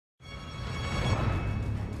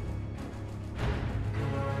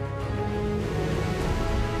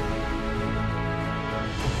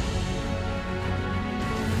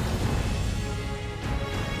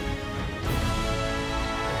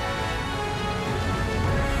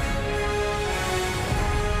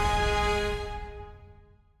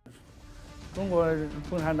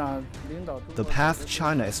The path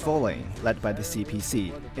China is following, led by the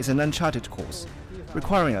CPC, is an uncharted course,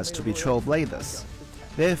 requiring us to be trailblazers.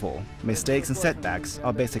 Therefore, mistakes and setbacks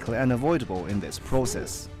are basically unavoidable in this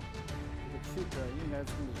process.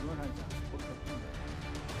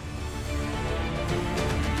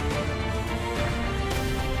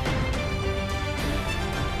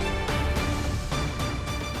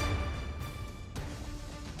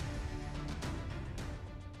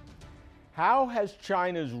 How has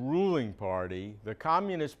China's ruling party, the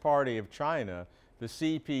Communist Party of China, the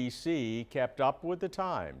CPC, kept up with the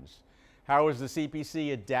times? How has the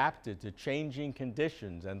CPC adapted to changing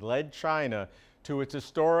conditions and led China to its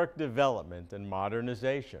historic development and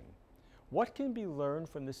modernization? What can be learned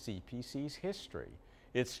from the CPC's history,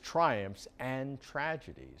 its triumphs and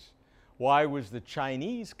tragedies? Why was the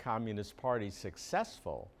Chinese Communist Party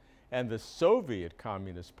successful and the Soviet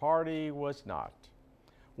Communist Party was not?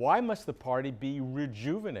 Why must the party be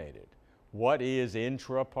rejuvenated? What is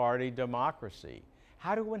intra-party democracy?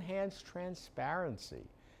 How to enhance transparency?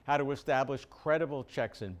 How to establish credible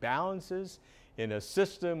checks and balances in a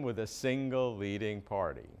system with a single leading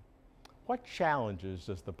party? What challenges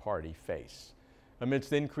does the party face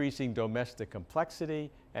amidst increasing domestic complexity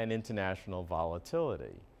and international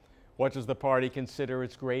volatility? What does the party consider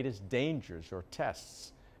its greatest dangers or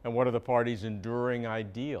tests? And what are the party's enduring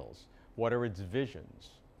ideals? What are its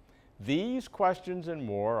visions? These questions and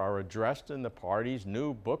more are addressed in the party's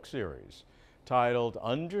new book series titled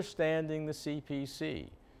Understanding the CPC,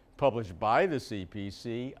 published by the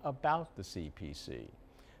CPC about the CPC.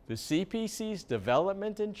 The CPC's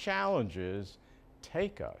development and challenges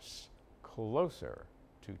take us closer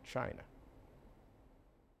to China.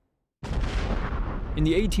 In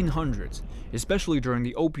the 1800s, especially during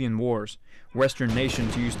the Opium Wars, Western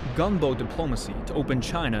nations used gunboat diplomacy to open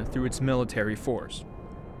China through its military force.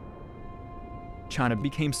 China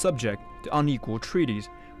became subject to unequal treaties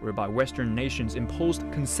whereby Western nations imposed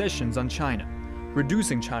concessions on China,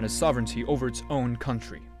 reducing China's sovereignty over its own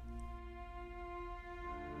country.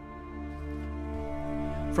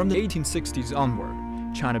 From the 1860s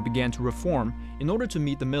onward, China began to reform in order to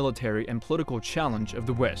meet the military and political challenge of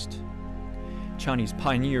the West. Chinese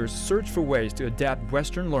pioneers searched for ways to adapt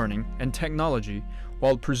Western learning and technology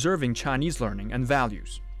while preserving Chinese learning and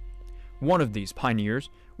values. One of these pioneers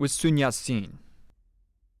was Sun Yat-sen.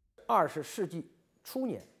 20世纪初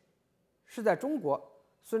年，是在中国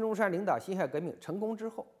孙中山领导辛亥革命成功之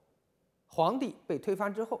后，皇帝被推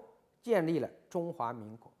翻之后，建立了中华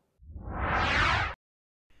民国。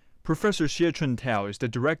 Professor Xie Chuntao is the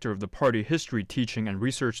director of the Party History Teaching and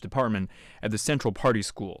Research Department at the Central Party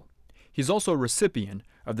School. He's also a recipient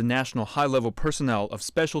of the National High-Level Personnel of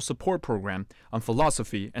Special Support Program on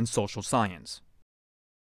Philosophy and Social Science.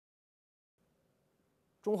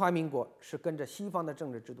 中华民国是跟着西方的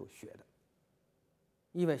政治制度学的，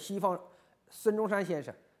因为西方孙中山先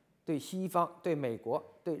生对西方、对美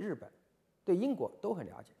国、对日本、对英国都很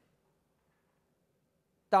了解。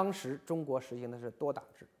当时中国实行的是多党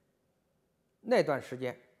制，那段时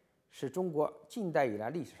间是中国近代以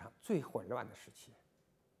来历史上最混乱的时期。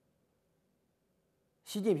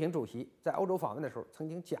习近平主席在欧洲访问的时候曾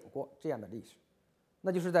经讲过这样的历史，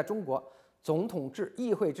那就是在中国总统制、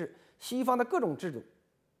议会制、西方的各种制度。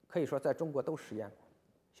 可以说，在中国都实验过，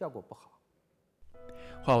效果不好。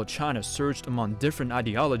 While China surged among different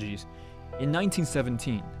ideologies, in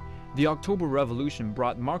 1917, the October Revolution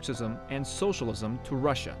brought Marxism and socialism to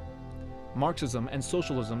Russia. Marxism and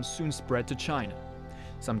socialism soon spread to China.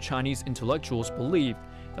 Some Chinese intellectuals believed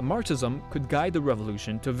that Marxism could guide the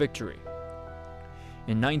revolution to victory.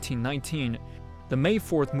 In 1919, the May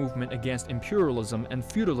 4th movement against imperialism and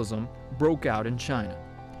feudalism broke out in China.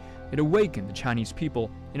 It awakened the Chinese people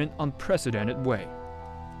in an unprecedented way.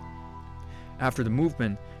 After the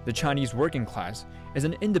movement, the Chinese working class, as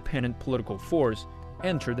an independent political force,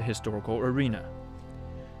 entered the historical arena.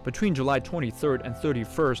 Between July 23rd and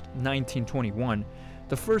 31st, 1921,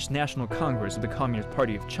 the First National Congress of the Communist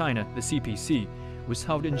Party of China, the CPC, was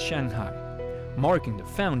held in Shanghai, marking the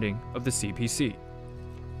founding of the CPC.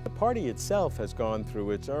 The party itself has gone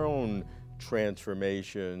through its own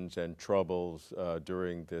transformations and troubles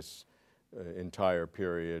during this entire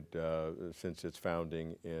period since its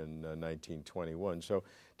founding in 1921. So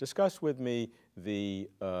discuss with me the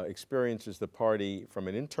experiences the party from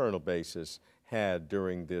an internal basis had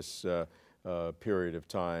during this period of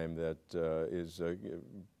time that is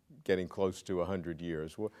getting close to 100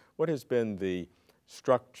 years. What has been the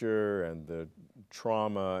structure and the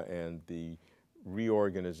trauma and the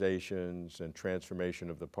reorganizations and transformation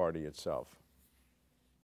of the party itself?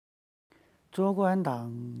 中国共产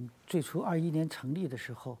党最初21年成立的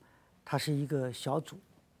时候，它是一个小组，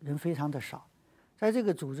人非常的少，在这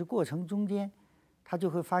个组织过程中间，他就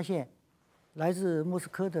会发现来自莫斯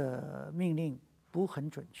科的命令不很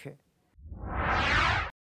准确。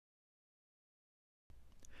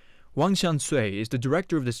Wang Xiancui is the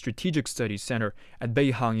director of the Strategic Studies Center at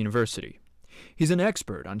Beihang University. He's an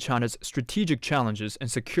expert on China's strategic challenges and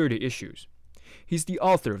security issues. He's the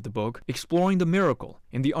author of the book Exploring the Miracle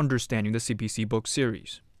in the Understanding the CPC book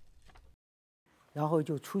series. 然后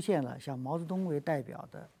就出现了像毛泽东为代表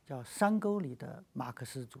的叫山沟里的马克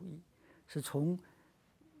思主义，是从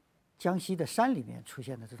江西的山里面出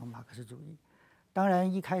现的这种马克思主义。当然，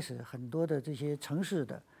一开始很多的这些城市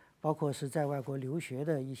的，包括是在外国留学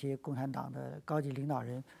的一些共产党的高级领导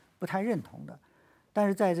人不太认同的，但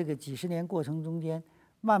是在这个几十年过程中间，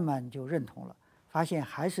慢慢就认同了，发现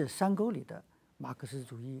还是山沟里的马克思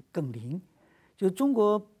主义更灵。就中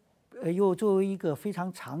国，又作为一个非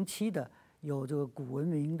常长期的有这个古文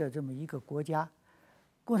明的这么一个国家，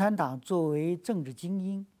共产党作为政治精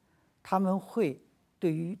英，他们会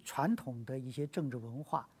对于传统的一些政治文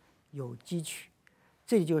化有汲取，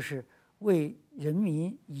这就是为人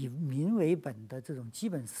民以民为本的这种基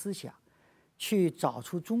本思想，去找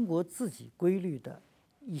出中国自己规律的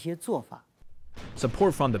一些做法。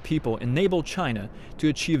Support from the people enabled China to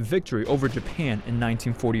achieve victory over Japan in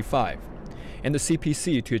 1945, and the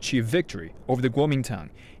CPC to achieve victory over the Kuomintang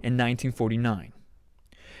in 1949.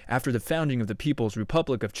 After the founding of the People's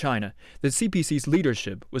Republic of China, the CPC's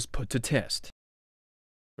leadership was put to test.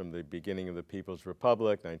 From the beginning of the People's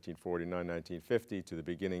Republic, 1949-1950, to the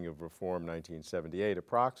beginning of reform, 1978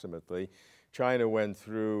 approximately, China went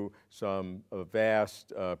through some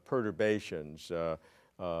vast perturbations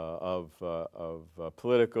of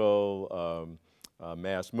political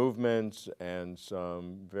mass movements and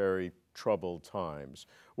some very troubled times.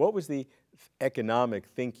 What was the economic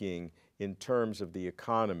thinking in terms of the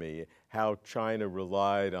economy, how China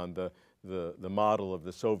relied on the model of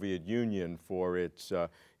the Soviet Union for its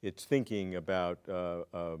thinking about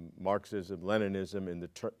Marxism, Leninism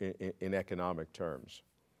in economic terms?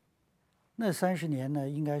 那30年呢，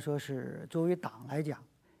应该说是作为党来讲，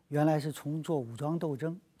原来是从做武装斗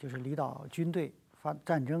争，就是领导军队发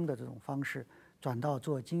战争的这种方式，转到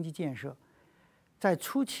做经济建设。在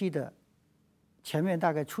初期的前面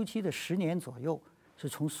大概初期的10年左右，是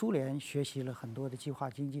从苏联学习了很多的计划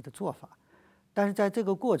经济的做法。但是在这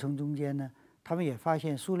个过程中间呢，他们也发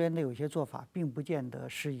现苏联的有些做法并不见得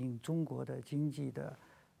适应中国的经济的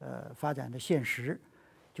发展的现实，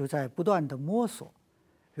就在不断的摸索。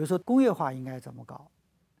比如说工业化应该怎么搞，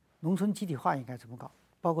农村集体化应该怎么搞，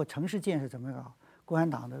包括城市建设怎么搞，共产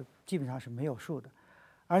党的基本上是没有数的。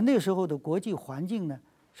而那个时候的国际环境呢，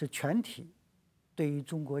是全体对于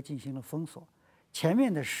中国进行了封锁。前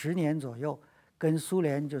面的10年左右，跟苏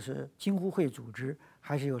联就是京沪会组织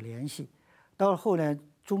还是有联系。到了后来，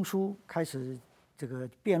中苏开始这个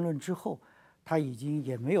辩论之后，他已经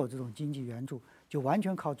也没有这种经济援助，就完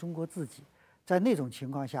全靠中国自己。在那种情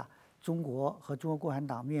况下，中国和中国共产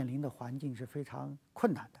党面临的环境是非常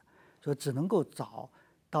困难的，所以只能够找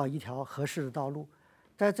到一条合适的道路。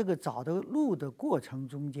在这个找的路的过程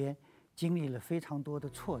中间，经历了非常多的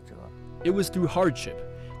挫折。It was through hardship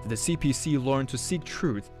that the CPC learned to seek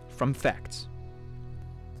truth from facts.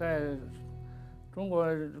 在中国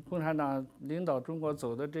共产党领导中国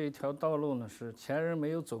走的这一条道路呢，是前人没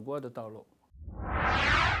有走过的道路。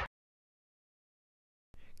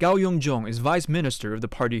Gao Yongzhong is Vice Minister of the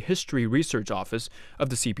Party History Research Office of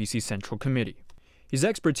the CPC Central Committee. His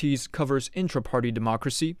expertise covers intra-party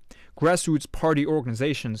democracy, grassroots party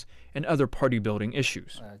organizations, and other party-building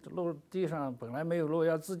issues. 路地上本来没有路，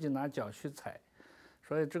要自己拿脚去踩，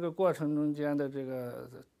所以这个过程中间的这个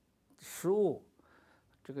失误，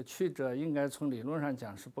这个曲折应该从理论上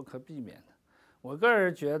讲是不可避免的。我个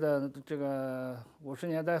人觉得，这个50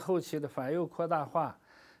年代后期的反右扩大化，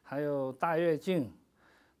还有大跃进，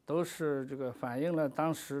都是这个反映了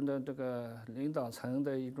当时的这个领导层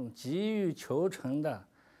的一种急于求成的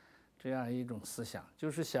这样一种思想，就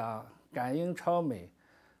是想赶英超美，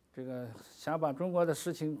这个想把中国的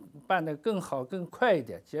事情办得更好更快一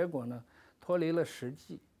点，结果呢脱离了实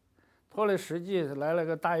际，来了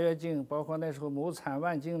个大跃进，包括那时候亩产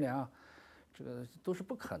万斤粮，这个都是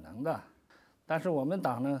不可能的。但是我们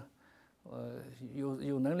党呢，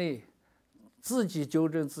有能力自己纠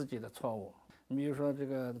正自己的错误。你比如说这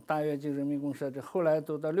个大跃进、人民公社，这后来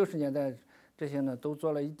都到60年代，这些呢都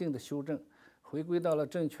做了一定的修正，回归到了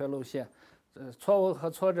正确路线。错误和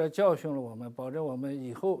挫折教训了我们，保证我们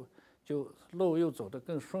以后就路又走得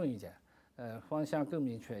更顺一点，方向更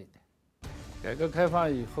明确一点。改革开放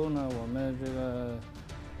以后呢，我们这个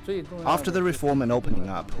After the reform and opening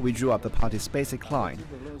up, we drew up the party's basic line,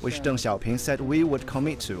 which Deng Xiaoping said we would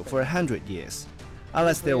commit to for 100 years.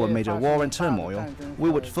 Unless there were major war and turmoil, we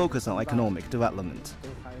would focus on economic development.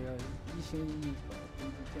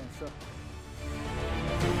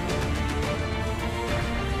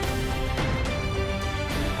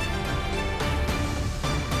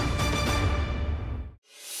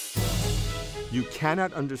 You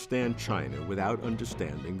cannot understand China without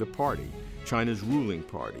understanding the party, China's ruling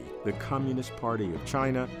party, the Communist Party of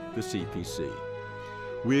China, the CPC.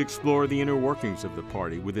 We explore the inner workings of the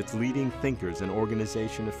party with its leading thinkers and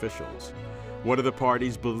organization officials. What are the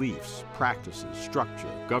party's beliefs, practices, structure,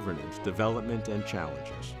 governance, development, and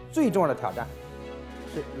challenges? 最重要的挑战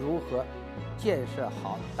是如何建设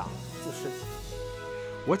好党自身。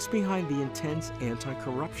 What's behind the intense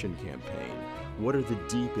anti-corruption campaign? What are the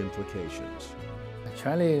deep implications?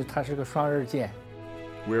 权力它是个双刃剑。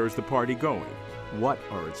 Where is the party going? What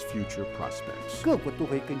are its future prospects? 各国都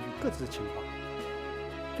会根据各自的情况，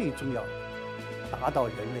最重要达到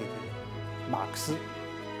人类的马克思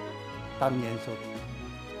当年所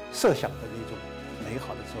设想的那种美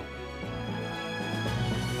好的社会。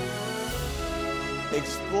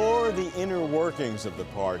 Explore the inner workings of the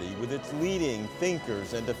party with its leading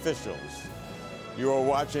thinkers and officials. You are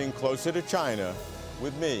watching Closer to China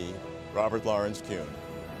with me, Robert Lawrence Kuhn.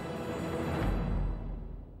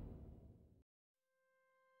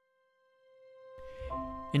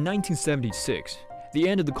 In 1976, the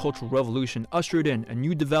end of the Cultural Revolution ushered in a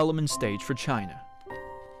new development stage for China.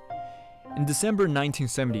 In December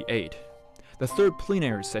 1978, the third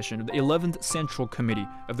plenary session of the 11th Central Committee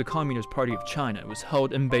of the Communist Party of China was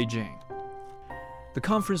held in Beijing. The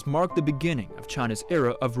conference marked the beginning of China's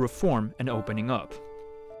era of reform and opening up.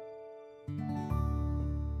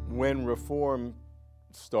 When reform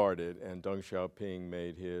started and Deng Xiaoping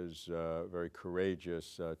made his very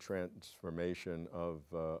courageous transformation of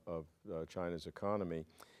China's economy,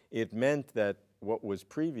 it meant that what was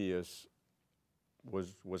previous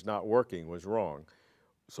was not working, was wrong.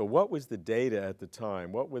 So what was the data at the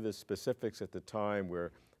time? What were the specifics at the time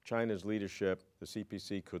where China's leadership, the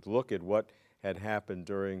CPC, could look at what had happened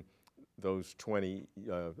during those 20,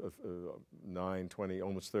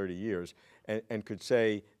 almost 30 years, and could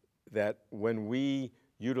say that when we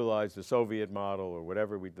utilized the Soviet model or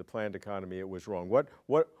whatever, the planned economy, it was wrong?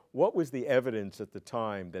 What was the evidence at the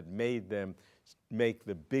time that made them make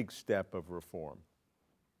the big step of reform?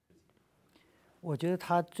 我觉得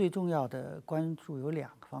他最重要的关注有两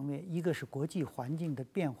个方面，一个是国际环境的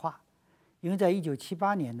变化，因为在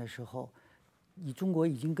1978年的时候，中国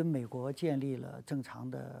已经跟美国建立了正常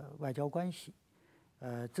的外交关系，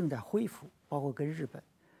正在恢复，包括跟日本，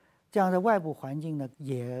这样的外部环境呢，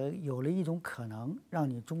也有了一种可能让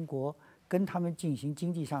你中国跟他们进行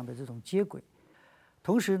经济上的这种接轨，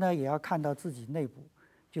同时呢，也要看到自己内部，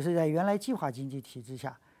就是在原来计划经济体制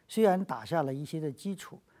下，虽然打下了一些的基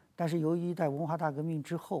础。 但是由于在文化大革命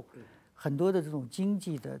之后，很多的这种经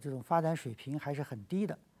济的这种发展水平还是很低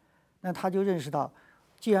的，那他就认识到，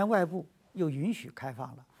既然外部又允许开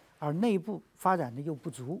放了，而内部发展的又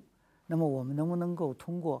不足，那么我们能不能够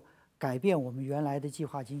通过改变我们原来的计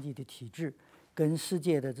划经济的体制，跟世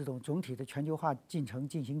界的这种总体的全球化进程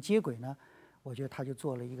进行接轨呢？我觉得他就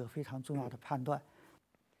做了一个非常重要的判断。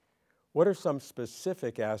What are some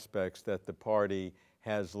specific aspects that the party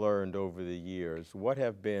has learned over the years? What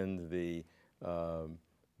have been the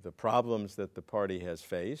problems that the party has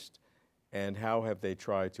faced, and how have they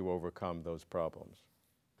tried to overcome those problems?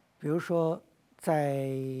 比如说，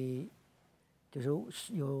就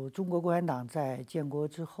是有中国共产党在建国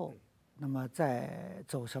之后，那么在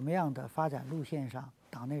走什么样的发展路线上，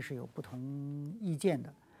党内是有不同意见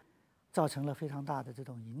的，造成了非常大的这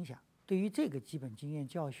种影响。对于这个基本经验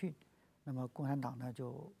教训，那么共产党呢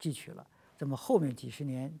就汲取了。 那么后面几十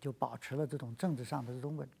年就保持了这种政治上的这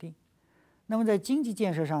种稳定。那么在经济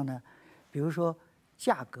建设上呢，比如说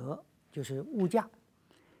价格，就是物价，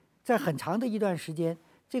在很长的一段时间，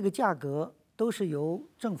这个价格都是由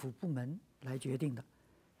政府部门来决定的。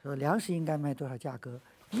说粮食应该卖多少价格，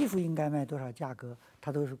衣服应该卖多少价格，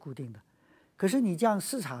它都是固定的。可是你向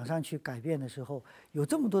市场上去改变的时候，有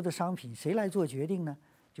这么多的商品，谁来做决定呢？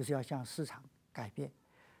就是要向市场改变。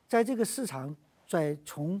在这个市场，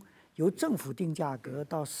从由政府定价格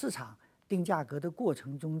到市场定价格的过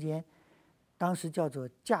程中间，当时叫做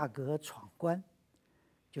价格闯关，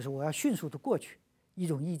就是我要迅速的过去。一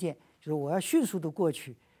种意见就是我要迅速的过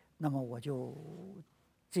去，那么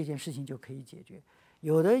这件事情就可以解决。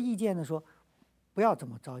有的意见呢说，不要这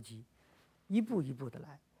么着急，一步一步的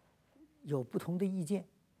来，有不同的意见。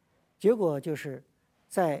结果就是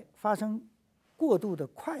在发生过度的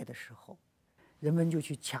快的时候，人们就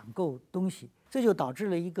去抢购东西，这就导致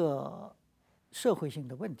了一个社会性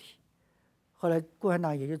的问题。后来共产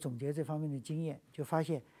党也就总结这方面的经验，就发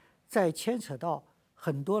现，在牵扯到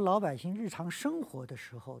很多老百姓日常生活的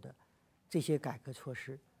时候的这些改革措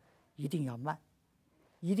施，一定要慢，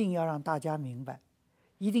一定要让大家明白，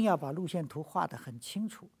一定要把路线图画得很清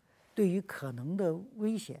楚。对于可能的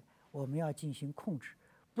危险，我们要进行控制，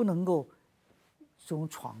不能够这种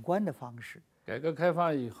闯关的方式。改革开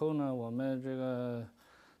放以后呢，我们这个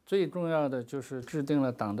最重要的就是制定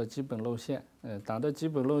了党的基本路线。党的基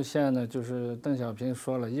本路线呢，就是邓小平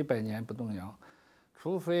说了，100年不动摇，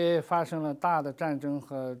除非发生了大的战争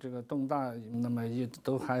和这个动荡，那么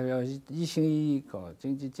都还要一心一意搞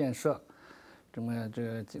经济建设。这么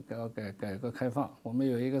这个改革开放，我们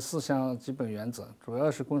有一个4项基本原则，主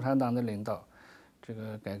要是共产党的领导，这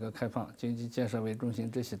个改革开放、经济建设为中心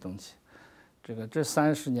这些东西。这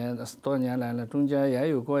30多年来呢，中间也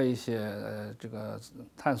有过一些这个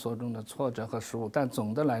探索中的挫折和失误，但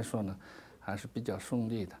总的来说呢，还是比较顺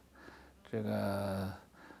利的。这个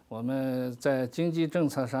我们在经济政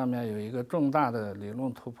策上面有一个重大的理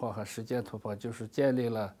论突破和实践突破，就是建立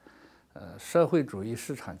了社会主义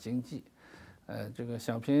市场经济。这个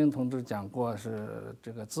小平同志讲过，是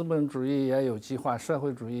这个资本主义也有计划，社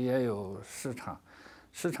会主义也有市场。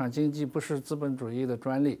市场经济不是资本主义的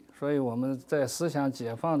专利，所以我们在思想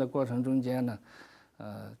解放的过程中间呢，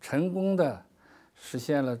成功的实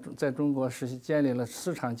现了在中国建立了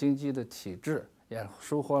市场经济的体制，也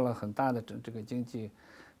收获了很大的这个经济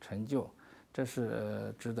成就，这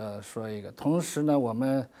是值得说一个。同时呢，我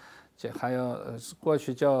们还要过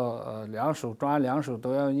去叫两手抓，两手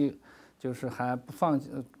都要硬，就是还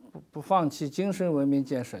不放弃精神文明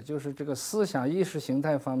建设，就是这个思想意识形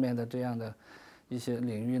态方面的这样的一些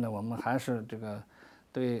领域呢，我们还是这个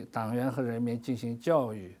对党员和人民进行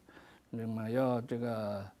教育，那么要这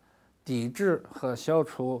个抵制和消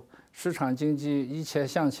除市场经济一切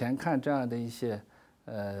向前看这样的一些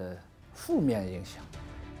负面影响。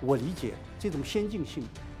我理解这种先进性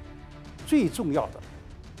最重要的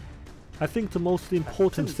I think the most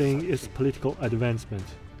important thing is political advancement.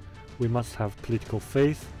 We must have political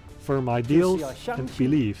faith, firm ideals and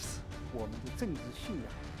beliefs. 我们的政治信仰。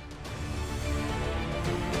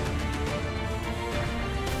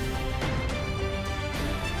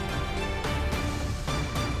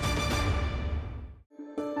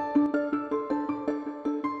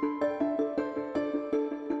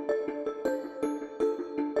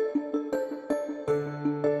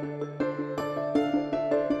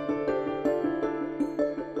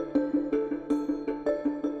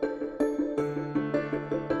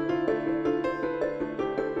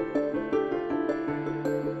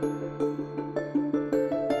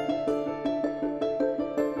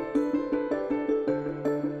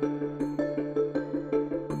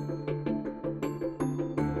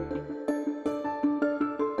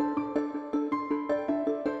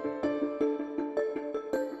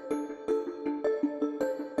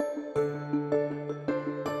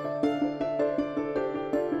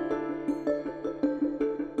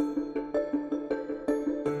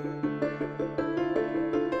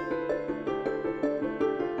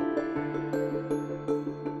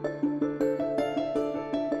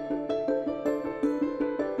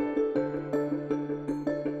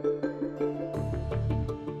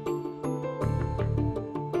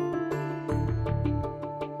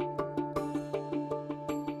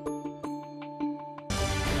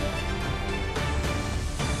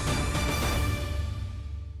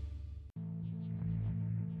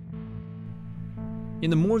In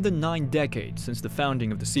the more than 9 decades since the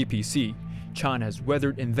founding of the CPC, China has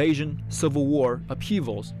weathered invasion, civil war,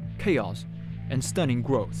 upheavals, chaos, and stunning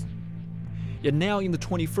growth. Yet now in the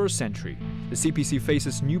 21st century, the CPC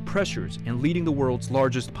faces new pressures in leading the world's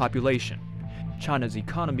largest population. China's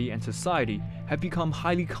economy and society have become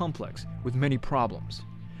highly complex with many problems.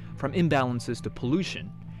 From imbalances to pollution,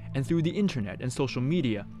 and through the internet and social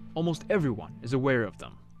media, almost everyone is aware of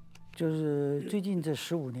them. 就是最近这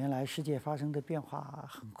15年来，世界发生的变化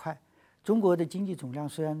很快。中国的经济总量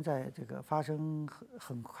虽然在这个发生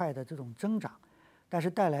很快的这种增长，但是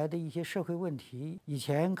带来的一些社会问题，以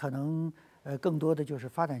前可能更多的就是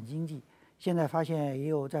发展经济，现在发现也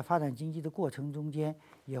有在发展经济的过程中间，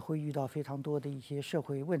也会遇到非常多的一些社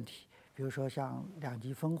会问题，比如说像两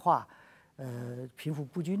极分化、贫富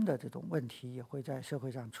不均的这种问题也会在社会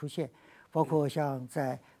上出现，包括像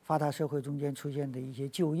在发达社会中间出现的一些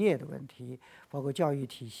就业的问题，包括教育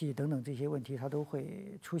体系等等这些问题，它都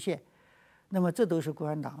会出现。那么这都是共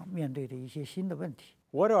产党面对的一些新的问题。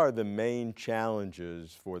What are the main challenges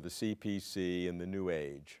for the CPC in the new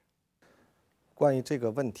age? 关于这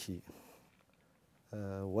个问题，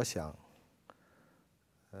我想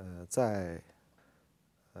在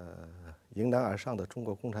迎难而上的中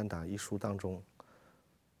国共产党一书当中，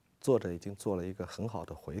作者已经做了一个很好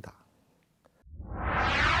的回答。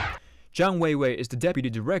Zhang Weiwei is the deputy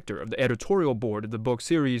director of the editorial board of the book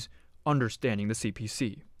series Understanding the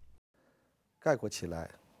CPC. 概括起来，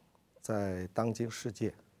在当今世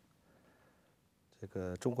界，这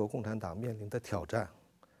个中国共产党面临的挑战，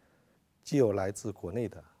既有来自国内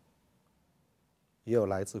的，也有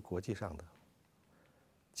来自国际上的，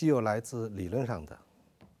既有来自理论上的，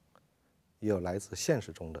也有来自现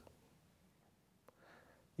实中的。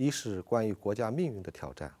一是关于国家命运的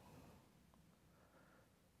挑战。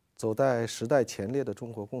走在时代前列的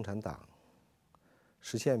中国共产党，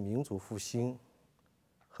实现民族复兴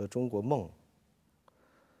和中国梦，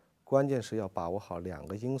关键是要把握好两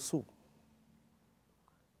个因素，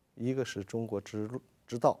一个是中国之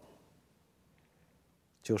道，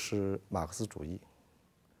就是马克思主义；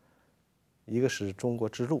一个是中国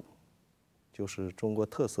之路，就是中国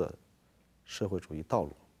特色社会主义道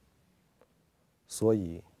路。所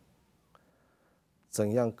以，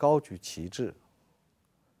怎样高举旗帜，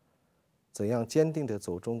怎样坚定地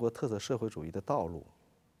走中国特色社会主义的道路，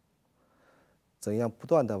怎样不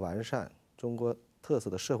断地完善中国特色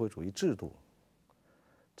的社会主义制度，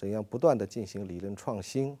怎样不断地进行理论创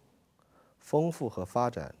新，丰富和发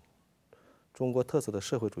展中国特色的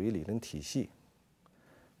社会主义理论体系，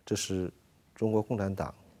这是中国共产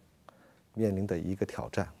党面临的一个挑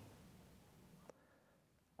战。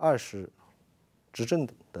二是执政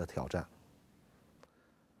的挑战。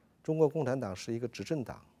中国共产党是一个执政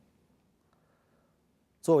党，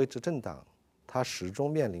作为执政党，它始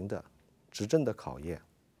终面临的执政的考验、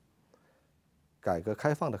改革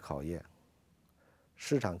开放的考验、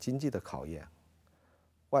市场经济的考验、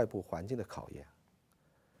外部环境的考验。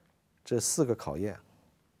这4个考验，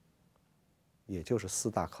也就是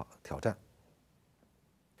4大挑战。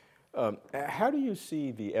How do you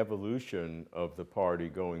see the evolution of the party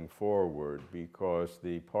going forward? Because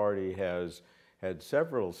the party has had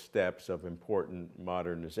several steps of important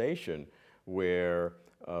modernization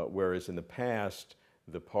whereas in the past,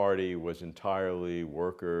 the party was entirely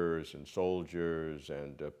workers and soldiers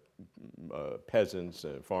and peasants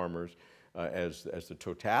and farmers as the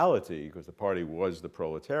totality, because the party was the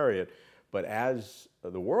proletariat. But as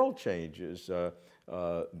the world changes,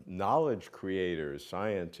 knowledge creators,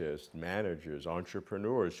 scientists, managers,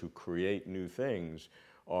 entrepreneurs who create new things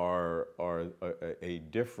are a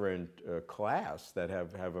different class that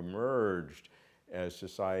have emerged as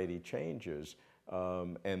society changes.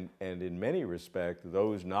 And in many respects,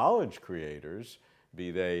 those knowledge creators,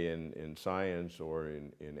 be they in science or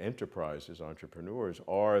in enterprises, entrepreneurs,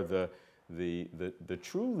 are the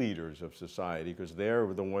true leaders of society, because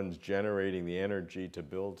they're the ones generating the energy to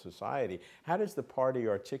build society. How does the party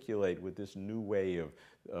articulate with this new way of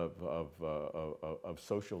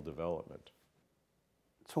social development?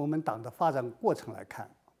 从我们党的发展过程来看，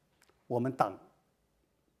我们党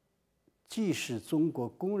既是中国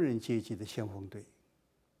工人阶级的先锋队，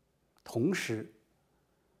同时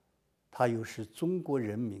它又是中国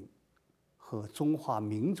人民和中华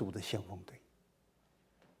民族的先锋队。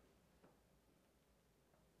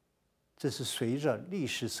这是随着历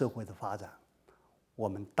史社会的发展，我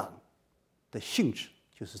们党的性质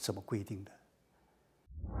就是这么规定的。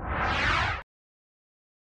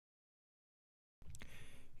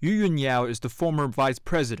Yu Yunyao is the former vice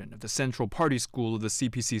president of the Central Party School of the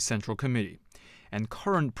CPC Central Committee and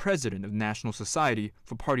current president of National Society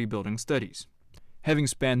for Party Building Studies. Having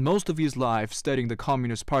spent most of his life studying the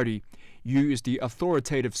Communist Party, Yu is the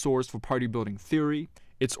authoritative source for party building theory,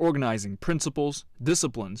 its organizing principles,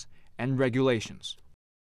 disciplines, and regulations.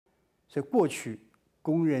 所以过去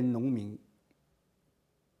工人农民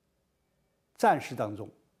战士当中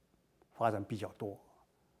发展比较多，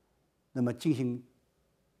那么进行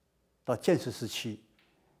到建设时期，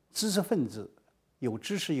知识分子、有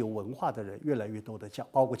知识、有文化的人越来越多的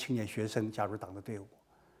包括青年学生加入党的队伍，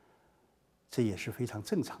这也是非常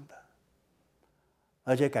正常的。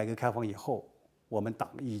而且改革开放以后，我们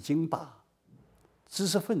党已经把知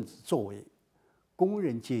识分子作为工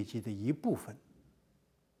人阶级的一部分，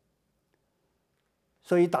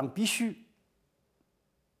所以党必须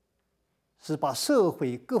是把社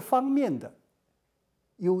会各方面的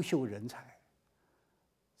优秀人才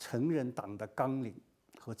承认党的纲领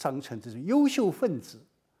和章程，这种优秀分子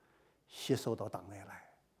吸收到党内来。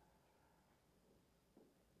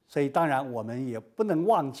所以当然我们也不能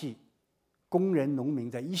忘记工人农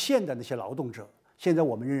民在一线的那些劳动者，现在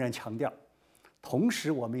我们仍然强调，同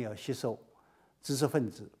时我们也要吸收知识分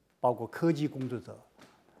子，包括科技工作者，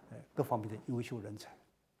各方面的优秀人才。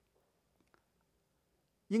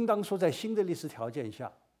应当说，在新的历史条件下，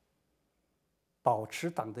保持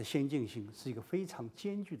党的先进性是一个非常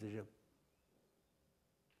艰巨的任务。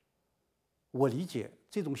我理解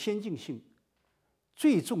这种先进性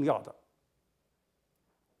最重要的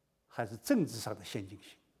还是政治上的先进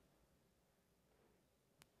性，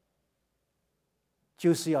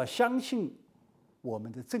就是要相信我们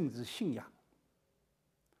的政治信仰，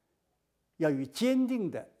要有坚定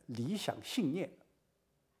的理想信念。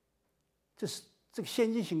这个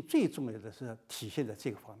先进性最重要的是体现在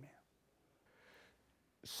这个方面。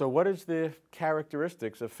So what is the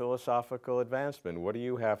characteristics of philosophical advancement? What do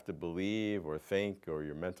you have to believe or think or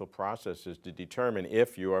your mental processes to determine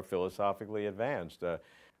if you are philosophically advanced?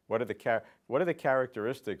 What are the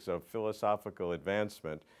characteristics of philosophical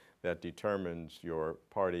advancement that determines your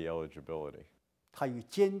party eligibility? 他有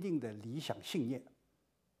坚定的理想信念，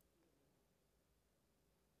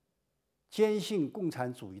坚信共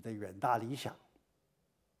产主义的远大理想，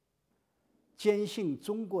坚信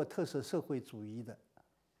中国特色社会主义的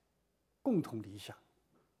共同理想。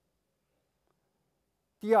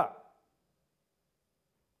第二，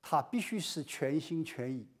他必须是全心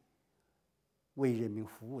全意为人民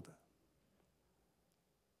服务的。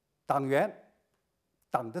党员、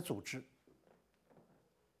党的组织，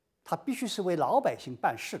他必须是为老百姓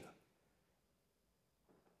办事的。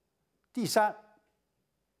第三，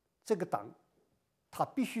这个党，他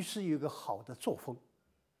必须是有一个好的作风，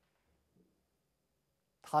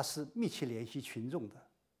他是密切联系群众的，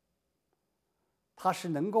他是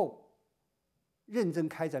能够认真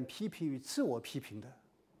开展批评与自我批评的，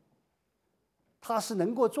他是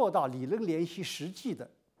能够做到理论联系实际的。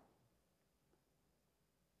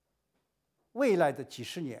未来的几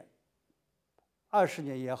十年、20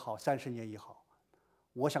年也好，30年也好，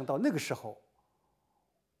我想到那个时候，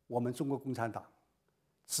我们中国共产党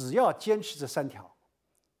只要坚持这3条，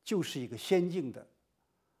就是一个先进的、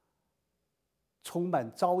充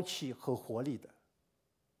满朝气和活力的，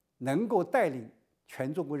能够带领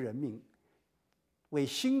全中国人民为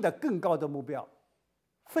新的更高的目标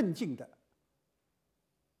奋进的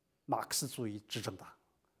马克思主义执政党。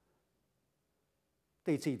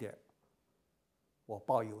对这一点，我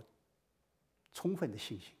抱有充分的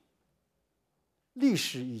信心。历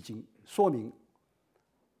史已经说明，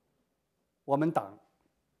我们党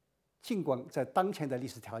尽管在当前的历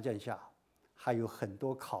史条件下还有很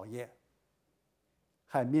多考验，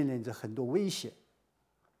还面临着很多威胁，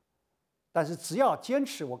但是只要坚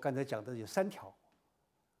持我刚才讲的有3条，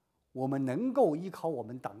我们能够依靠我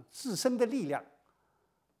们党自身的力量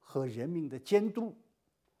和人民的监督，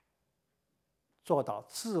做到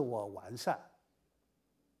自我完善、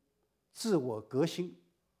自我革新、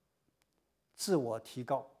自我提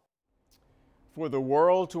高。For the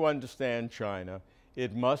world to understand China,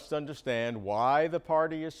 it must understand why the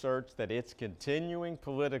party asserts that its continuing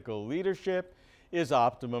political leadership is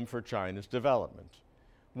optimum for China's development.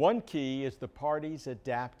 One key is the party's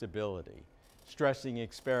adaptability, stressing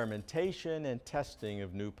experimentation and testing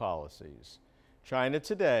of new policies. China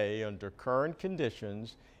today, under current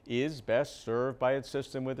conditions, is best served by its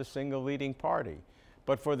system with a single leading party.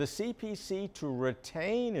 But for the CPC to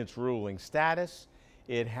retain its ruling status,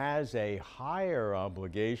 it has a higher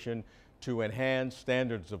obligation to enhance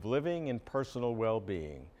standards of living and personal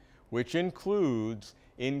well-being, which includes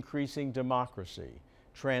increasing democracy,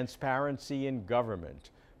 transparency in government,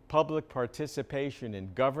 public participation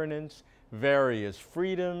in governance, various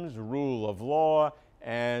freedoms, rule of law,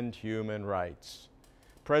 and human rights.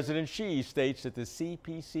 President Xi states that the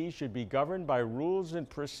CPC should be governed by rules and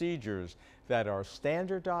procedures that are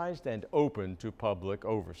standardized and open to public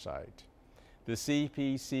oversight. The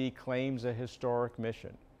CPC claims a historic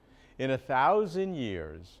mission. In 1,000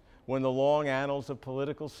 years, when the long annals of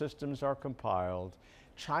political systems are compiled,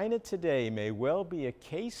 China today may well be a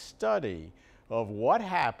case study of what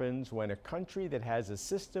happens when a country that has a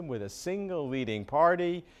system with a single leading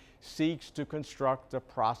party seeks to construct a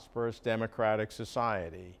prosperous democratic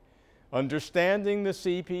society. Understanding the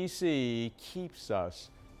CPC keeps us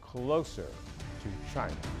closer to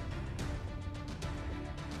China.